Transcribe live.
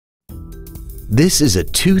This is a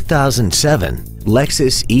 2007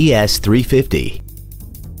 Lexus ES350.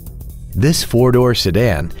 This four-door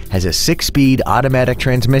sedan has a 6-speed automatic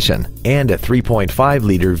transmission and a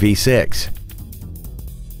 3.5-liter V6.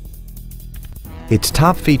 Its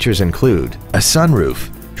top features include a sunroof,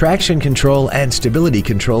 traction control and stability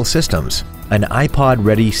control systems, an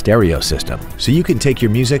iPod-ready stereo system so you can take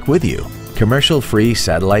your music with you, commercial-free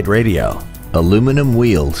satellite radio, aluminum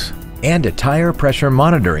wheels, and a tire pressure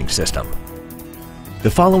monitoring system. The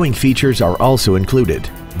following features are also included: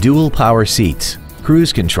 dual power seats,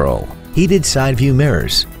 cruise control, heated side view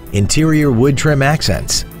mirrors, interior wood trim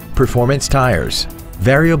accents, performance tires,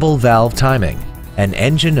 variable valve timing, an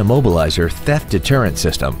engine immobilizer theft deterrent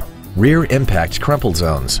system, rear impact crumple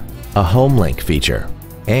zones, a home link feature,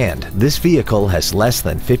 and this vehicle has less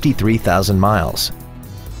than 53,000 miles.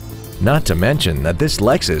 Not to mention that this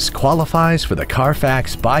Lexus qualifies for the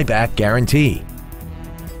Carfax buyback guarantee.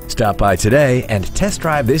 Stop by today and test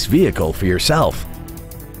drive this vehicle for yourself.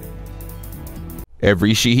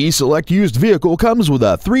 Every Sheehy Select used vehicle comes with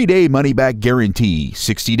a 3-day money-back guarantee,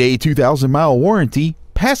 60-day 2,000-mile warranty,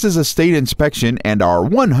 passes a state inspection and our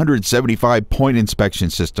 175-point inspection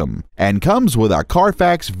system, and comes with a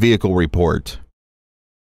Carfax vehicle report.